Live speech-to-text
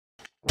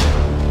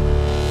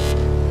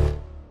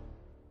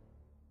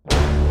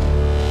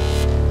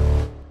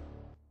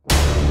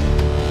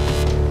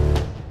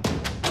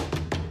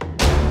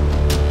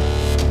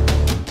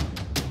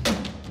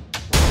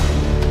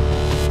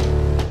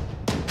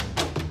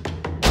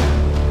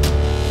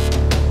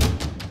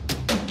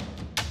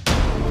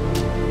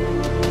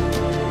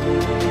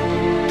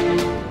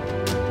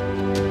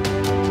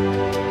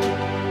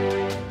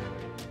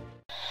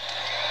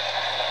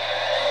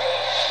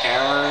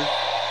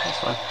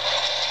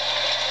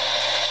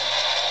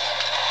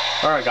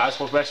Alright guys,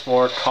 welcome back to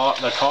more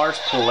the Cars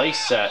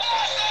Playset.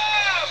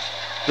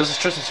 This is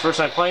Tristan's first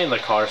time playing the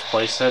Cars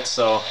Playset,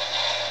 so...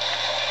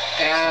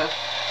 Yeah.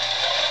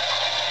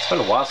 It's been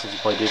a while since you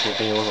played Disney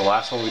Thing. It was the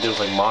last one we did was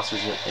like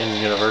Monsters in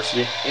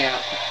University.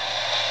 Yeah.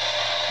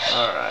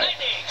 Alright.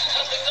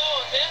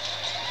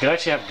 You can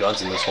actually have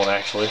guns in this one,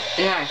 actually.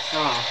 Yeah, I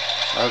saw.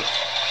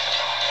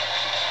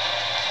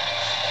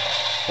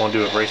 I want to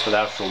do a race with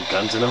actual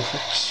guns in them.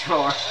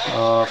 Sure.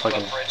 If I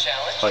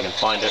can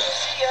find it.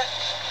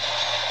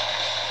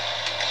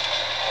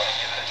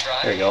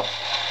 There you go.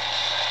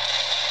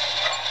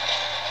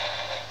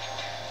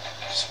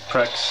 Just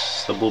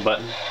press the blue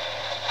button.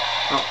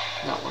 Oh,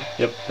 that one.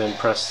 Yep, then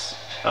press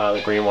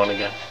the green one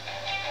again.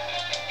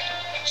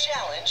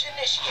 Challenge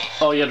initiated.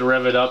 Oh, you had to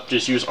rev it up,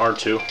 just use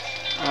R2.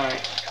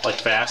 Alright.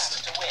 Like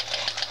fast.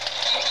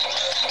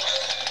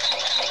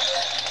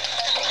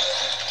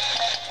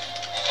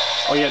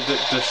 Oh yeah,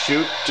 to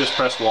shoot, just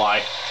press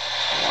Y.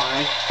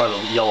 Why? Or the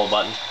yellow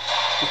button.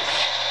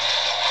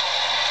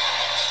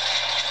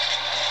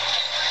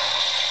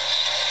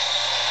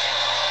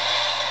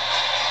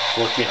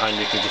 Look behind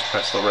you, can just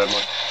press the red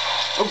one.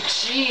 Oh,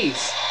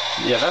 jeez!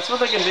 Yeah, that's what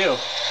they can do.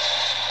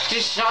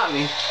 Just shot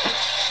me.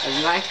 I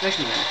was not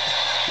expecting that.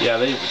 Yeah,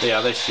 they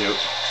shoot.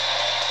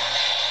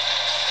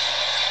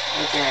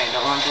 Okay,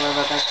 don't want to worry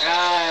about that.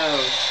 Oh,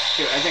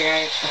 shoot! I think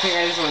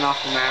I just went off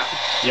the map.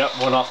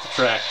 Yep, went off the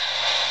track.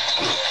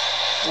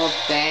 Well,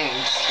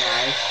 thanks,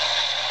 guys.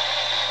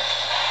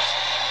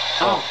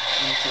 Oh,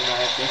 I'm so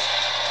bad at this.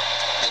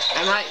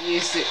 I'm not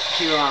used to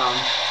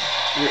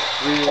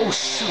Oh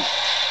shoot!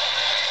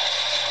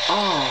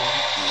 Oh.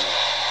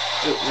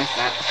 Ooh, missed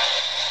that.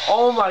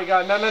 Oh my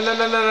god, no.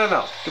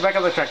 Get back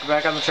on the track, get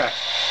back on the track.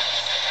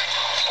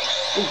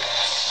 Ooh,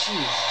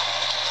 jeez.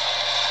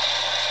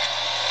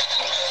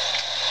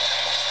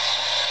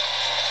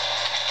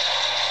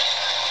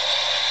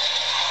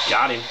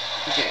 Got him.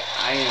 Okay,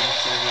 I am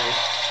so very...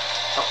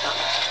 Oh, no.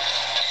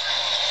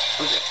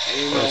 Okay, I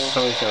didn't know...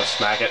 Somebody's gonna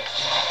smack it.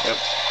 Yep.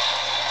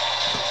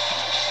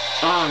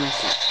 Oh, I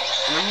missed that.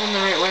 Am I going the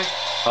right way?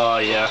 Oh,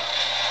 yeah.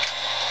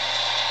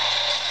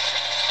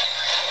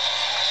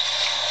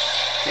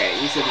 Okay,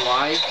 you said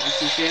Y, you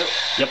see shoot?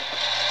 Yep.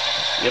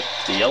 Yep,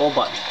 the yellow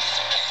button.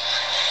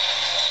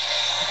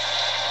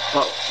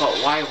 But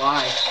why?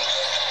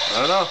 I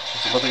don't know.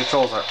 That's what the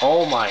controls are.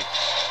 Oh my.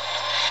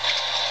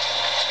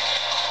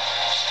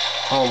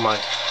 Oh my.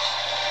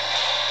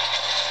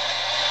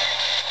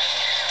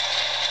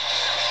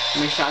 How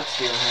many shots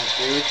do you have?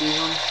 3 with these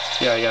ones?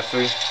 Yeah, I got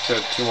 3. So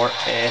 2 more.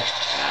 I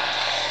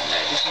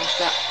just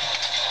messed up.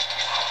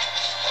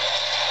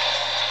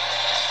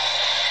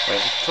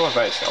 Wait, come on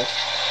by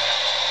itself.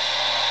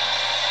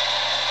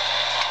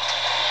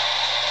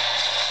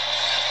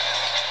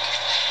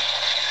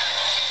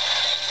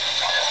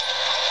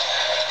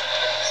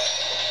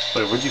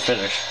 Wait, where'd you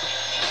finish?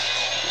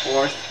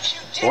 4th.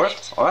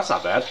 4th? Oh, that's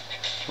not bad.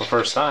 For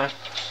first time.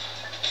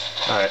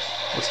 Alright,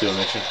 let's do a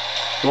mission.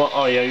 You want,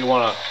 oh yeah, you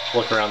want to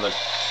look around the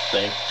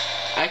thing.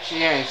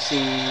 Actually, yeah, I've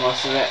seen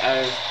most of it.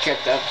 I've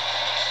kept up.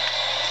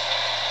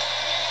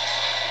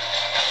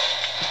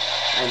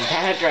 I'm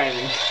bad at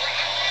driving.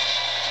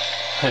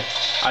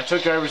 I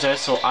took driver's ed,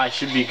 so I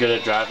should be good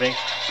at driving,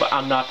 but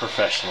I'm not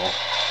professional.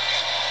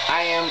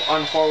 I am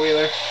on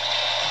 4-wheeler.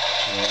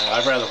 Yeah,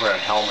 I'd rather wear a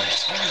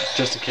helmet,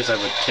 just in case I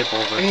would tip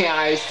over. Yeah,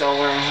 I still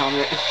wear a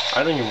helmet.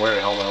 I don't even wear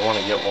a helmet, I want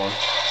to get one.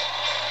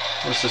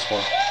 What's this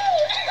one?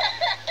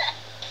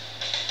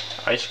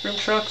 Ice cream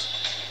trucks?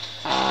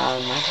 I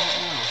don't know.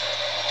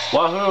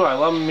 Wahoo, I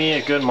love me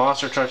a good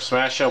monster truck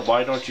smash up.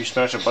 Why don't you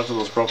smash a bunch of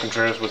those broken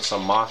trailers with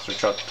some monster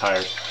truck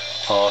tires?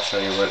 Oh, I'll show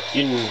you where,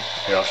 here,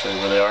 I'll show you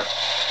where they are.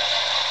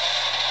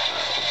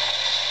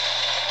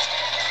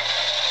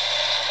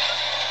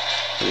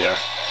 Here they are.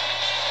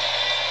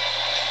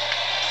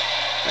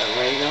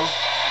 Where you go?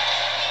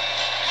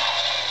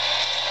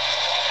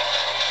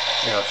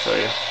 Here, I'll show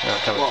you. Here, I'm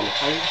coming Whoa, to you.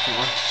 how did you come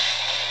on?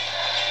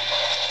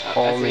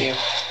 Follow I see me. you.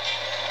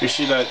 You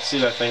see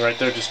that thing right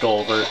there? Just go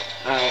over it.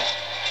 Alright.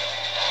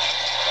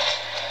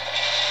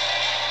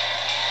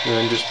 And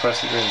then just press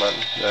the green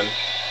button. Then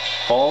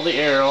follow the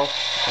arrow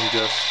and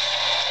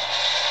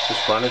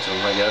just run into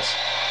them, I guess.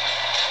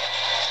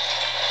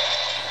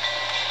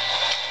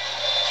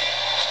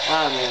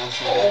 Oh man.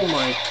 Oh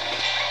my.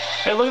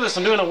 Hey, look at this,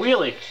 I'm doing a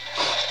wheelie.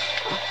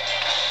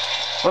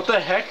 What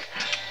the heck?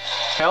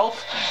 Help?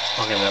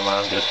 Okay, never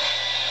mind, I'm good.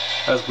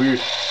 That's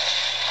weird.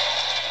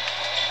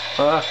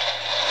 I'm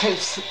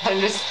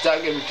just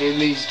stuck in between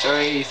these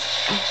trees.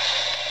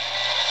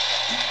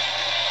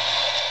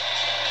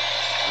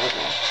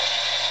 Okay.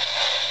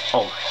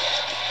 Oh my.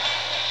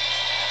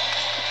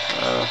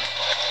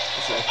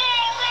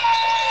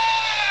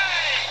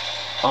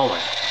 Oh my.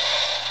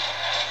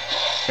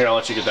 Here, I'll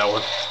let you get that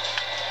one.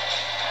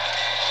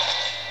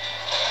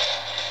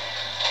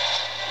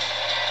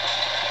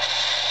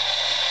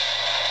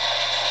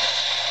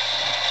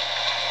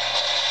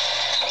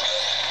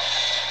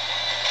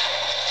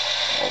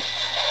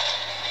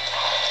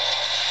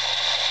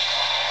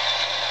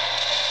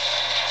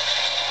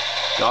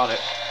 Got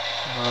it.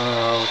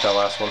 What's that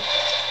last one?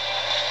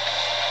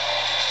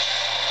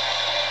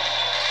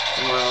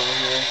 Somewhere over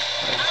here.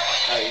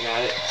 Oh, you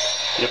got it.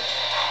 Yep.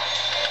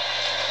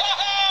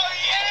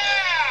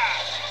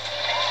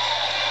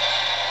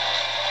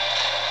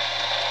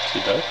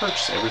 Did I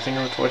purchase everything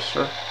in the toy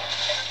store?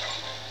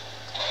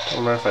 Don't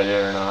remember if I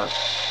did or not.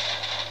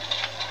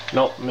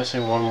 Nope,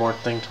 missing one more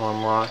thing to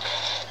unlock.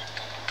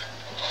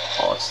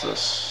 Oh, it's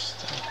this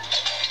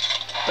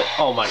thing.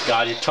 Oh my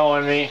god, you're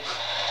towing me.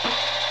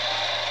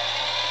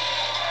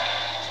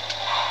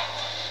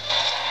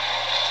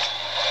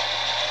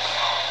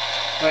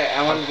 Wait,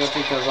 I want to go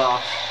take those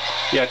off.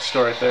 Yeah, it's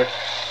still right there.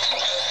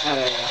 Oh,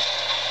 there you go.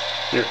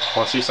 Here,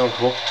 want to see something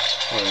cool?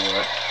 Where are you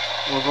at?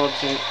 We're both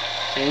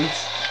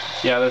chains.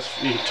 Yeah, there's,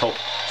 you can tow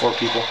 4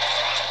 people.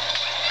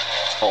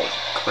 Oh,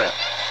 crap.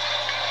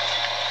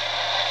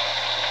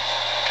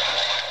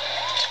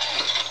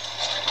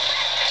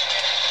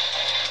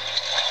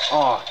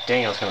 Oh,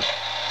 dang, I was gonna...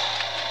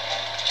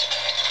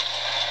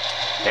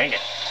 Dang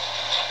it.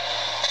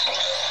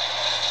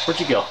 Where'd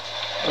you go?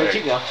 Where'd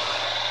you go?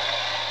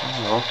 I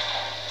don't know.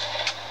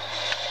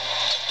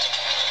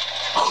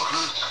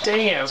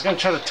 Dang it, I was gonna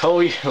try to tow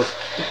you.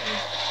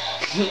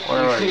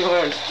 Where are you? You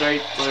went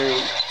straight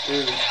through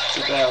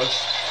the house.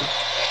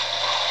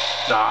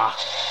 Ah.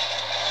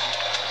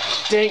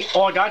 Dang,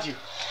 oh, I got you.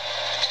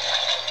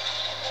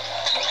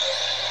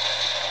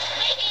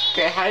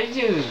 Okay, how do you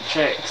do the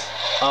tricks?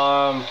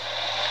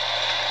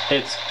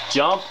 It's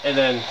jump and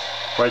then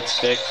right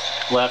stick,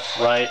 left,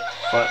 right,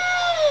 front.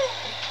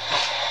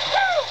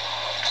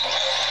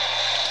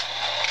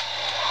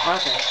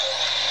 Okay.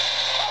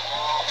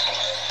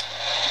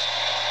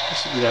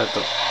 This is at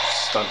the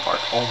stunt park.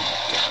 Oh my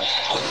god.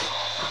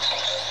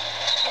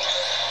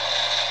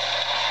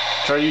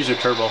 Try to use your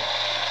turbo.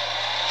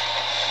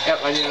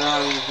 Yep, I didn't know how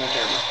to use my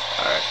turbo.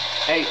 Alright.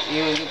 Hey,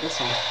 you need to get this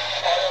one.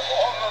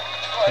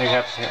 I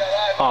have to.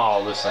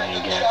 Oh, this thing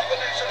again.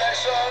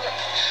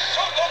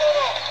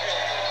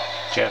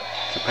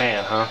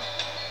 Japan, huh?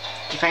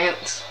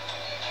 Japans.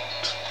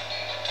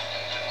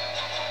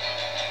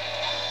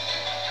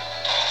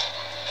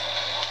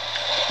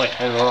 Wait,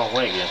 heading the wrong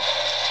way again.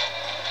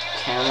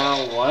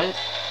 Camo what?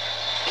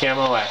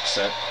 Camo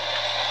accent.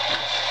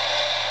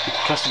 You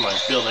can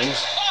customize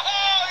buildings.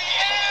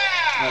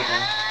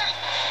 Okay.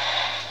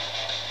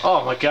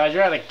 Oh my god,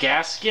 you're out of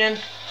gas skin?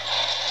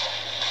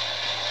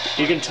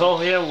 You can tow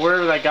him,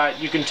 where that guy,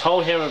 you can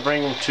tow him and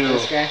bring him to...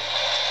 This guy?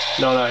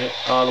 No, no,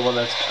 the one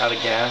that's out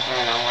of gas. I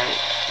don't know,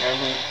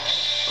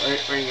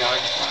 where you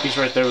going? He's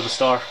right there with the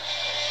star.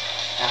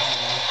 I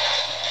don't know.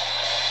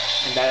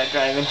 I'm bad at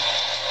driving.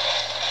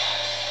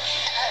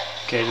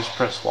 Okay, just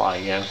press Y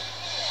again.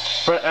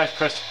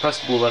 Press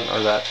the blue button,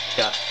 or that,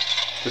 yeah.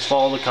 Just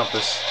follow the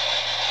compass.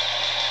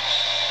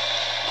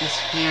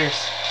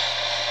 Disappears.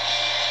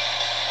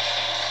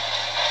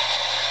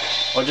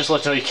 I'll just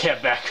let you know you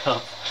can't back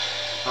up.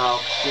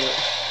 Oh, shit.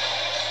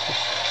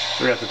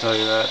 Forgot to tell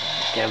you that.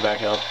 You can't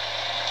back up.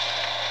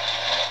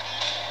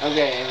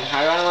 Okay, and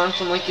how do I launch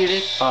them like you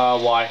did?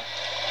 Y.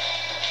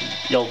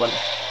 Yellow button.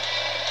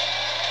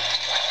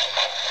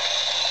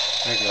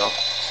 There you go.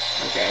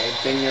 Okay,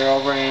 then you're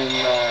over in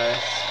the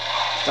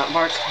stunt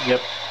park?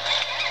 Yep.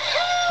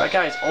 That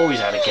guy's always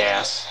out of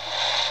gas.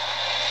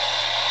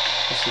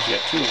 Let's see if you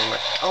got 2 of them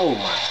right. Oh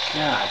my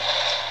god.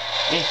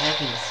 Hey, how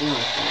can you see like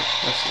that?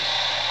 Let's see.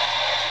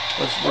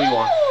 What do you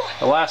want?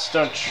 The last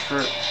stunt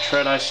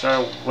tread I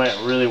started went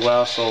really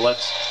well, so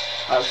let's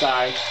Oh,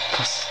 sorry.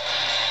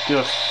 do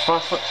a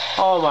front flip.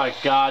 Oh my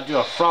god, do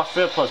a front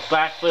flip plus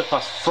back flip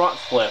plus front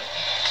flip.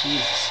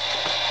 Jesus.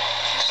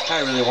 This guy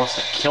really wants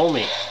to kill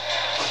me.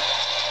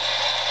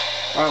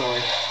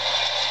 Probably.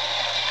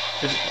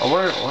 I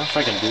wonder if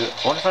I can do it.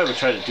 I wonder if I would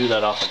try to do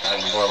that off a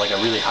diving board, like a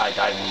really high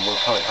diving board.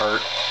 Probably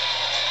hurt.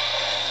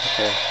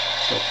 Okay,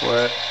 go for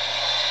it.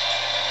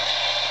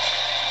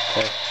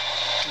 Okay.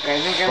 Okay, I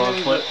think I'm Front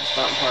in flip. the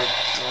stunt park.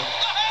 Yeah.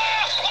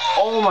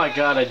 Oh my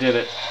god, I did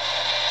it.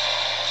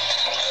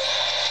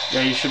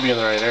 Yeah, you should be in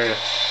the right area.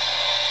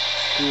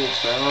 Do a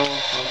barrel.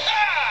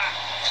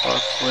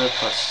 Front flip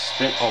plus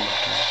spin. Oh my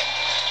god.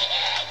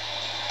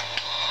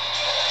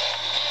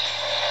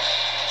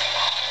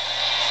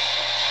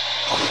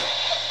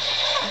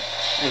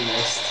 I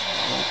missed.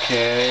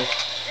 Okay.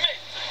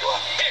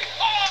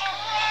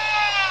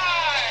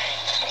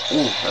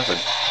 Ooh, that's a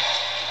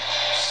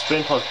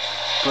spin plus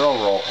barrel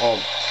roll. Oh.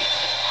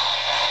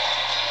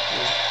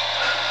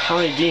 How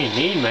many do you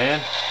need,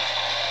 man?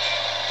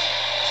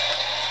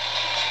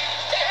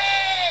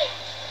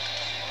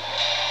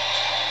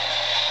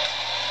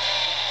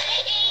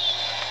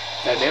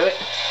 Did I do it?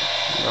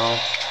 No.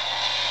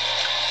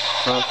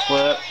 Front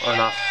flip or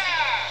not?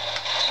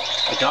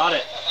 I got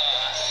it.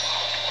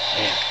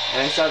 Man,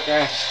 And I saw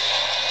crash.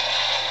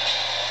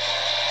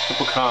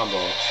 triple combo.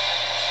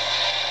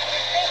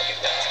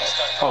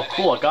 Oh,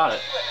 cool! I got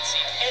it.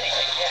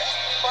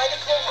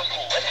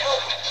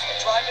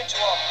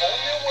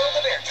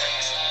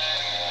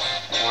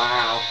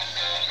 Wow.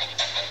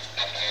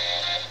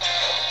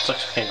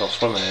 Sucks we can't go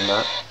swimming in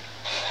that.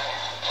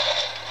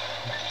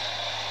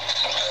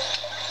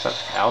 Is that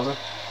 1,000?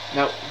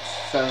 Nope,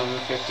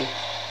 750.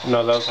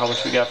 No, that was how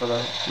much we got for the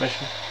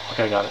mission.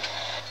 Okay, I got it.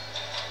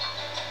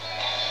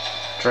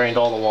 Drained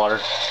all the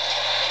water.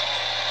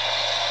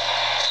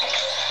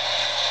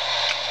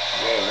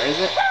 Wait, where is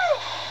it?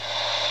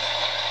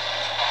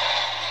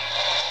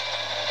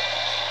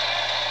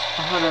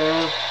 Oh,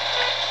 there.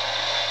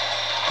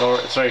 Go,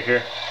 it's right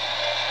here.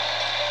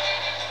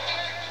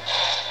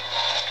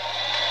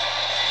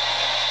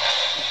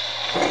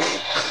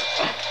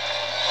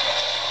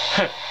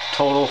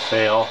 Total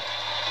fail.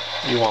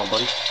 What do you want,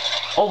 buddy?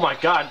 Oh my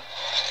god!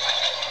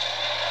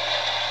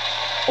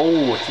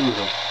 Oh, it threw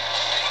him.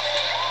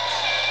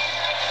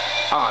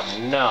 Oh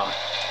no.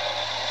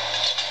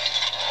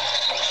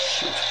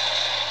 Shoot.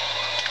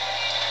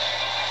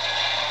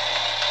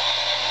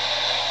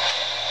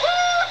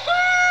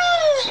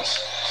 Is this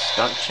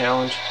stunt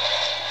challenge?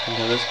 Can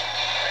do this?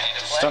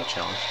 Stunt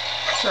challenge?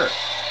 Sure.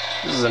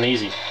 This is an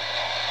easy.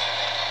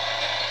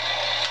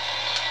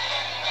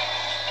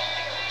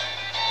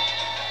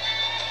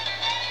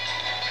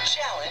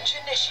 Challenge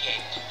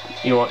initiated.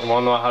 You want to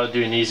know how to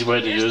do an easy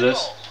way to do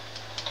this?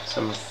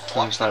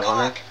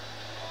 7,500.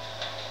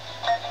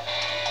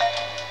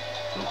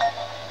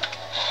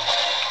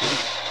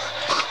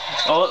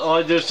 All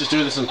I do is just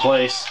do this in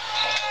place.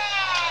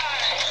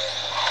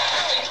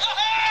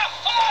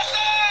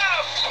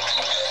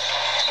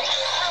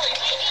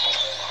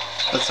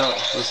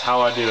 That's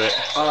how I do it.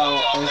 Oh,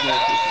 okay.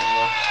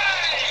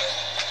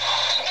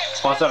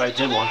 Oh, I thought I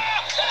did one.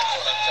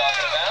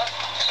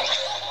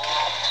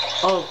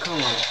 Oh, come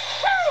on.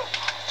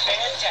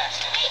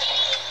 Fantastic.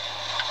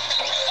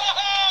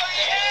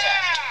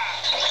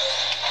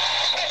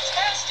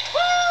 Fantastic.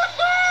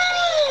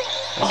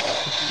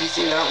 Did you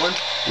see that one?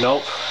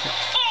 Nope.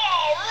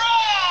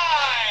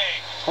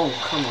 Oh,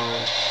 come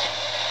on.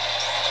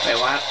 Wait,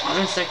 why? I'm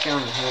gonna stick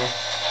down here.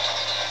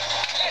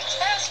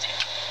 Fantastic.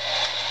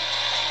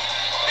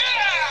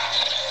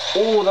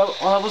 Oh,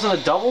 that wasn't a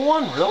double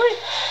one? Really?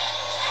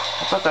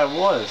 I thought that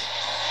was.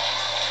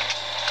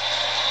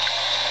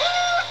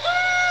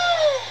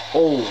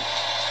 Oh.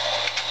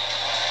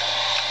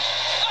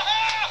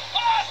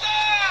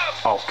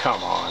 Oh,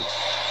 come on.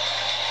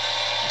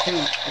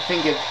 I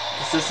think the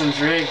system's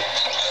rigged.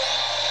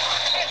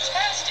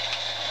 Fantastic.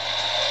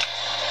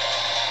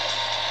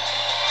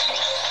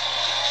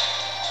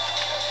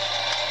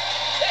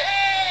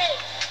 Hey!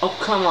 Oh,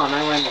 come on.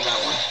 I landed that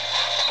one.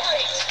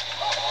 Great.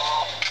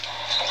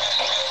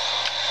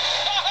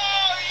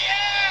 Oh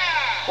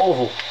yeah!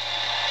 Oh.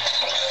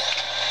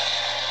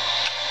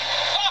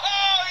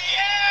 Oh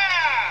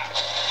yeah!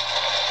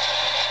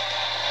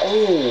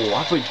 Oh,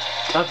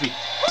 I'd be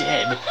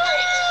dead. Great.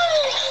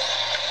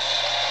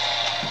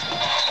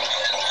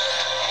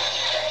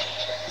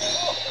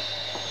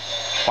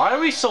 Why are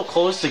we so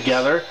close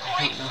together?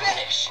 Great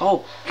finish.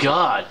 Oh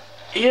God.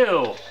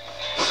 Ew.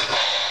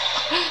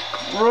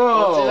 Let's do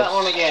Gross. that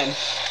one again.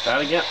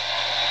 That again?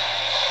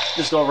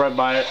 Just go right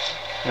by it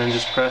and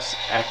just press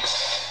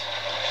X.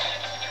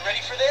 You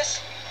ready for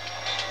this?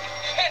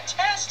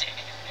 Fantastic.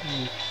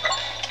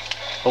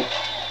 Oh.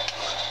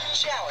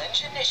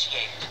 Challenge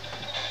initiated.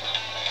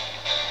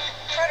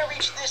 Try to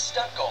reach this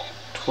stunt goal.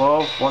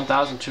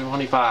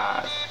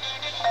 1,225.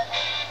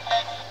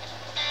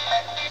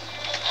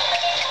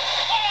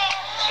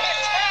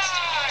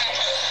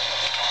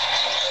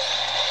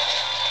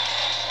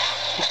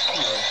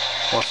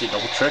 Want to see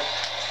double trick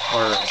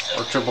or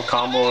triple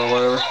combo or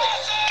whatever?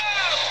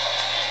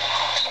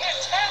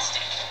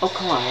 Fantastic. Oh,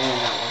 come on. I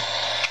landed that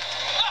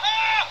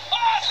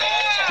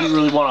one. You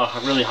really want a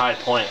really high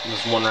point.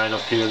 This one right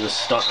up here, this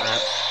stunt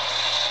ramp.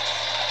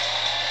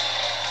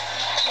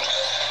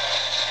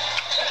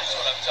 That's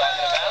what I'm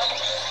talking about.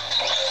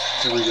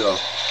 Here we go.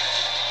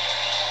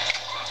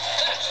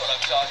 That's what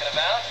I'm talking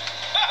about.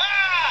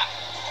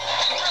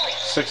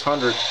 Brilliant.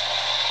 600.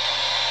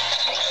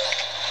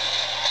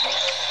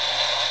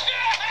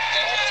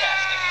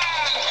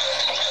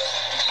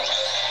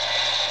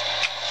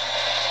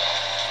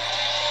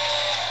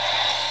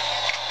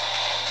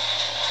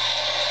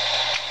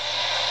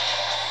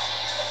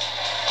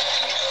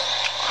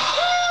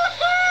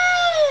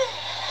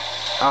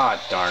 Ah,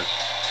 darn.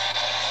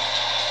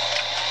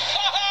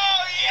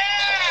 Oh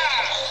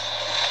yeah!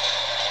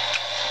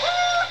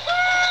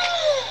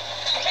 Woo-hoo!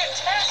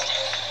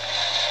 Fantastic!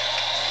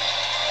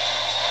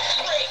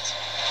 Great!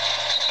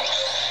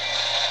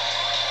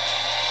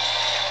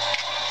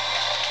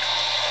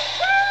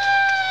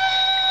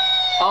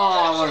 Oh,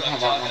 I would have had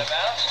that Talking one.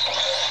 about.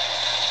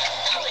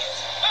 Brilliant!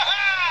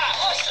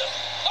 Awesome!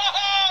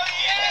 Oh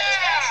yeah!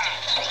 Awesome!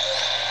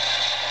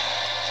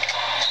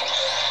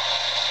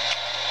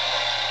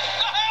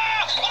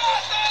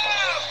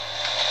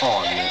 Oh,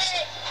 I missed.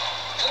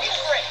 Looking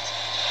great!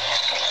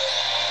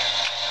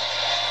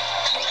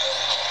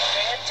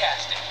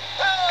 Fantastic!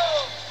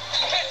 Oh!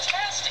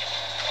 Fantastic!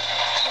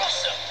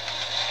 Awesome!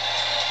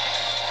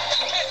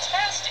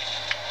 Fantastic!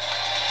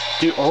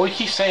 Dude, all we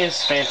keep saying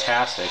is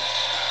fantastic.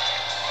 Fantastic!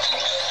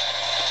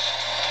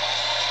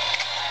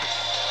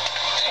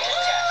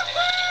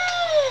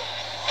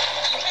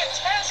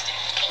 Fantastic!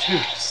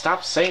 Dude,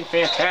 stop saying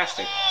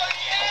fantastic. Oh,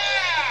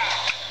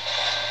 yeah!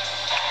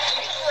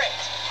 Looking great.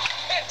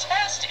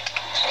 Fantastic.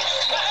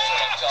 That's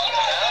what I'm talking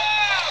about.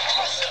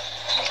 Awesome.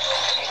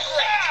 Looking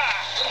great.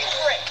 Looking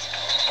great.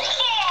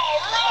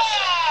 All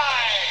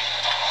right!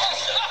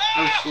 Awesome.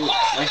 Oh shoot,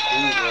 my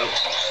screen broke.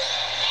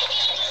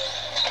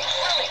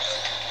 Brilliant.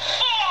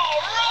 All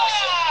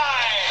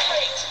right!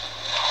 Great.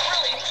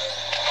 Brilliant.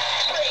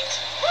 Great.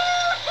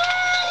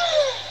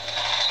 Woo-hoo!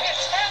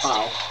 Fantastic.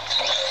 Wow,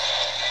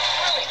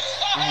 Brilliant.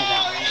 I had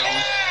that one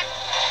going.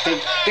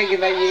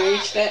 Thinking that you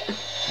reached it?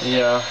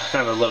 Yeah,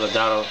 kind of let it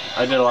down.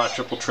 I did a lot of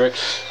triple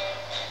tricks.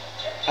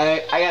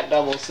 I got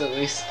doubles at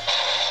least.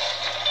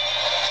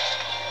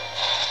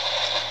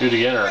 Do it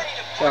again, or Ready to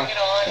bring it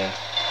on? yeah.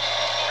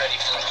 Ready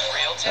for a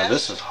real test? Now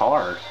this is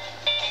hard.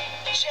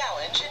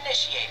 Challenge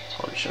initiated.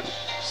 Holy shit.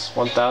 It's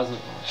 1,000.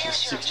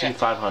 Here's your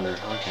 16,500.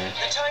 Okay.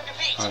 The time to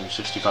beat.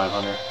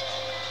 6,500.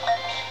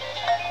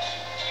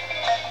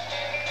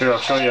 Here, I'll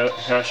show you.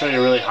 Here, I'll show you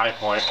a really high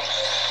point.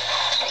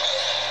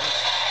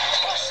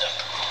 Awesome.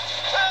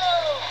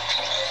 Oh!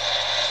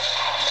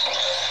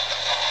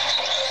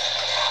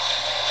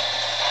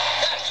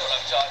 That's what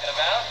I'm talking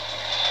about.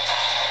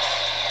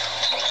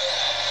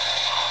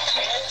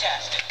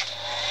 Fantastic.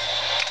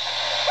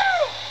 Woo!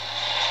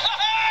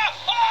 Ha-ha!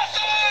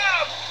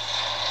 Awesome!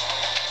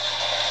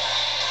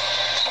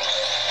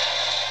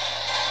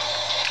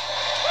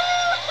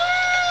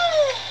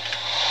 Woo-hoo!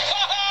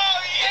 Oh,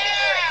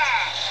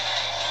 yeah!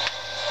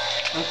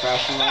 I'm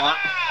crashing a lot.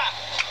 Ah!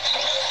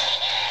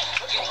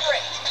 Looking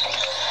great.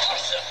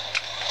 Awesome.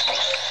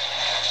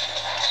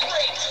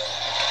 Great.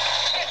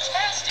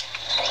 Fantastic.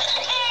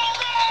 All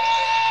right!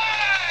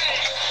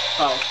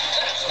 Oh,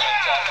 That's what I'm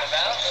talking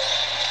about.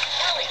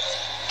 Brilliant.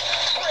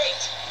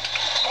 Great.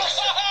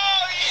 Awesome.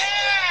 Oh,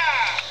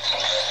 yeah!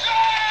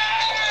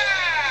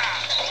 Ah!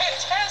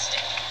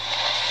 Fantastic.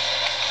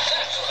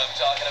 That's what I'm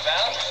talking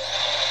about.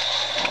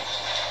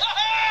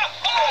 Ah!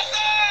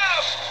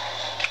 Awesome!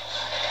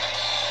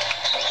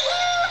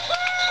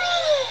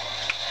 Woo-hoo!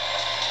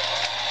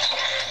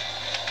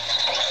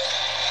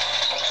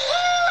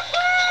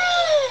 Woo-hoo!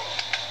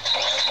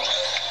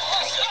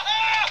 Awesome!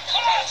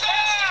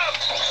 Awesome!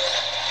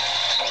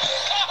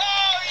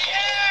 Oh,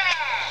 yeah!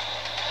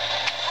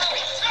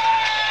 Brilliant.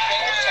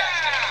 Fantastic.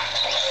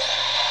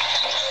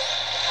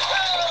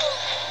 Woo!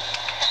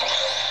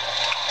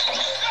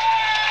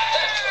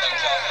 That's what I'm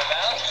talking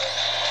about.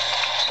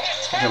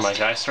 Okay, my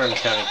guy's starting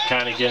to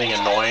kind of getting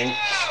annoying.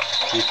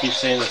 You keep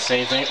saying the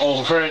same thing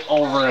over and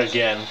over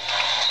again.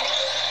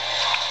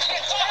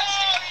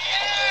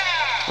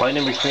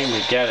 Lightning McQueen,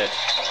 we get it.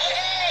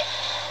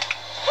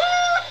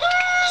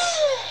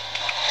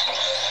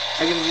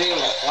 I can see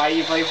why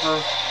you play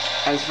for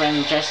as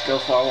Francesco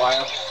for a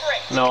while.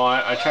 No,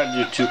 I tried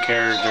to do 2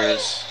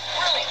 characters.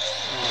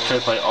 I tried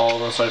to play all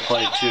of them, so I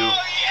played two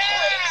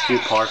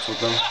parts with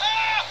them.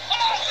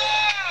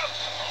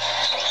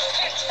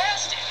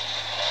 Fantastic.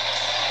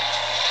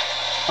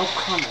 Oh,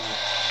 come on.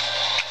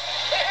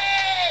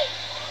 Hey!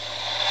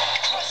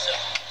 Awesome.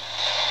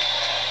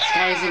 This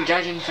guy isn't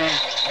judging fair.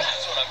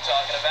 That's what I'm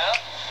talking about.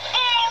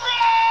 All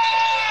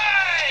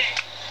right!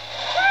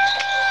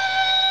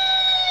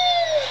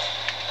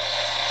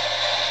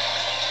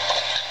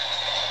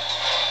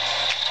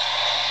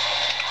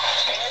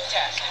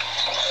 Fantastic.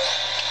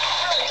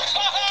 Brilliant. Oh,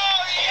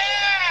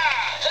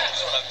 yeah! That's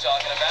what I'm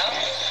talking about.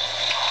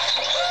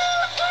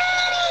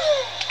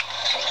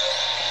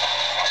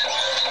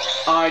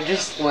 Oh, I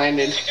just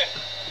landed.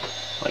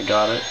 I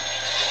got it.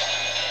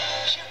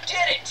 You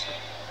did it!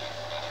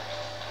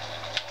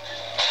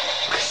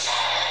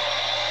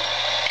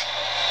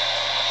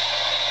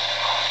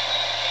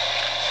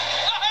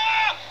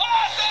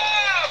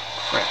 Awesome!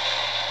 Crap.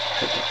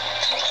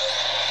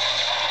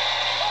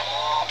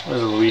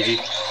 There's Luigi.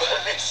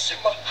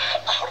 Bellissima!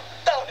 Our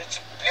town is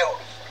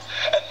beautiful.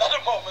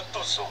 Another moment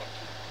too soon.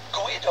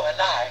 Guido and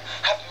I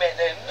have made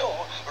a new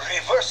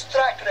reverse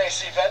track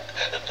race event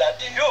that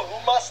you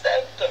must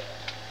enter.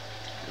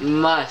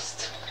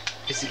 Must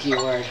is the key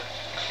word. I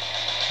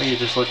think you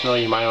just look. No,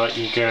 you're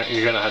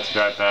gonna have to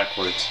drive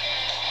backwards.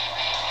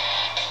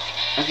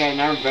 Okay, I've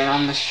never been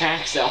on this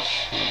track, so.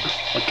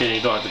 Okay,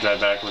 you don't have to drive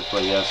backwards,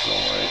 but yes,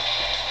 don't worry.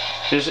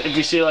 Just if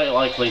you see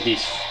like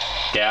these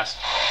gas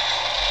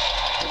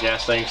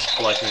things,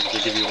 like they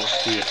give you a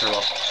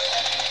turbo.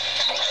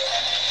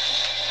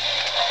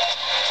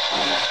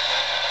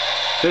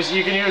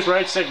 You can use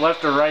right stick,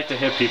 left or right to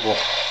hit people.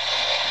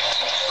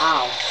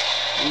 Ow.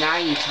 Now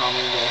you tell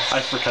me this. I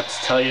forgot to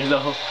tell you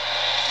though.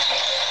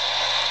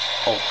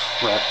 Oh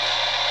crap.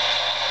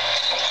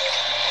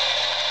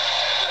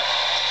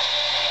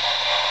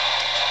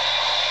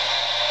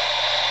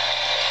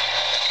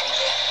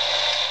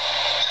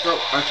 Oh,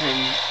 our turn.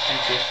 I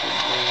drifted.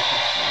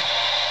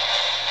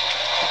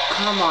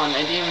 Come on, I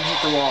didn't even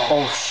hit the wall.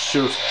 Oh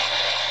shoot.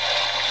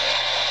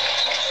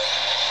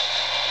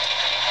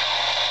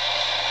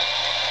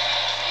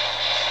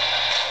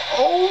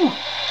 Oh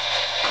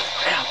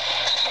crap.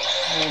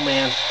 Oh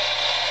man.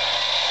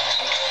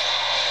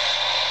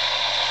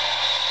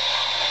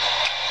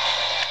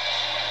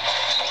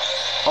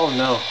 Oh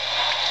no.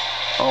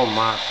 Oh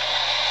my.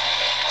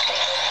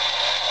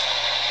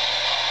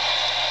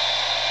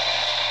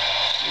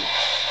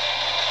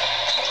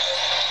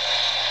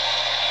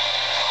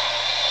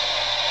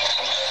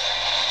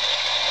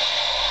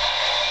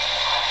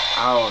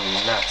 Oh,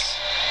 nuts.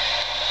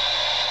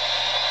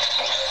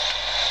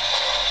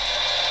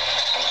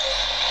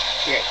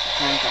 Here,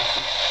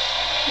 fantastic.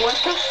 What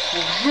the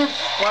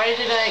f- Why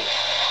did I...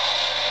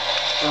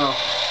 Oh.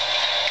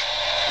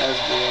 That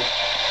was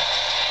weird.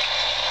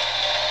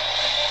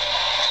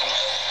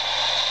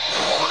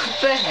 What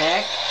the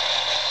heck?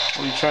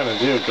 What are you trying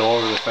to do? Go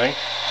over the thing?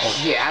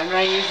 Yeah, I'm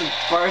gonna use the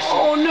first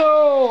Oh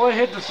no! I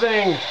hit the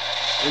thing!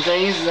 I'm gonna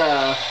use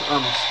the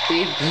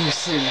speed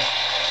boost and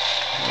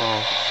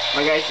Oh.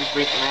 my guy's just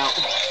freaking out.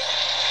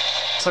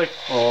 It's like,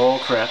 oh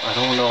crap, I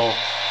don't know.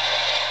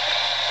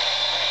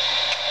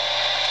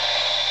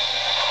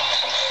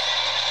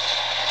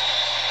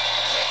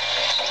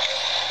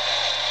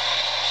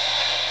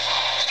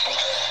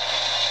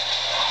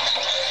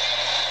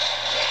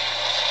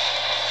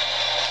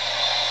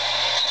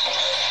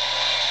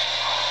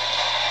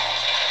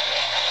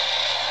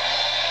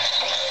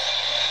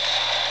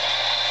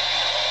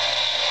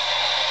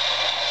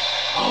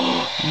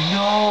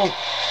 No!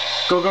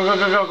 Go, go, go,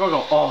 go, go, go,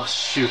 go. Oh,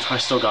 shoot, I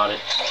still got it.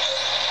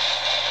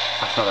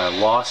 I thought I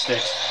lost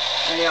it.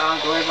 Hey,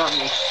 don't worry about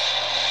me.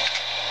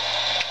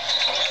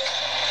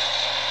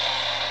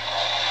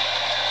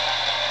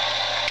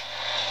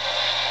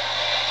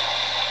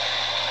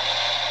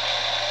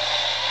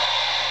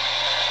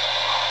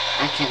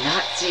 I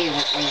cannot see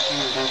what Lincoln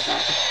does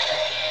that.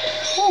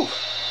 Whew.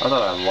 I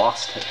thought I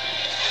lost it.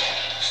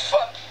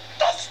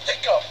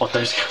 Fantastico! Oh,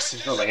 there's got to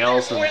be something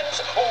else. And...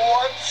 Wins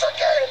once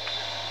again!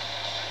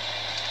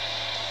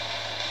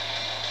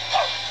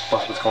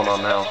 what's going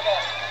on now? It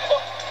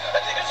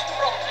is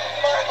from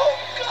my home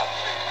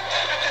country.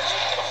 It is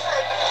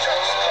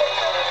Francesco.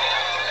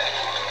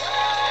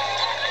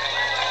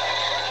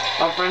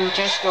 Oh,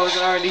 Francesco is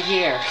already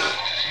here.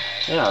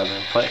 Yeah, I've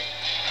been playing.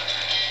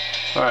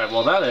 Alright,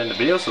 well that ended the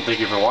video, so thank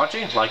you for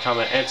watching. Like,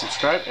 comment, and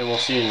subscribe, and we'll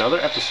see you in another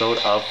episode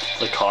of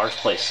the Cars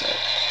Playset.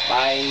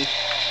 Bye.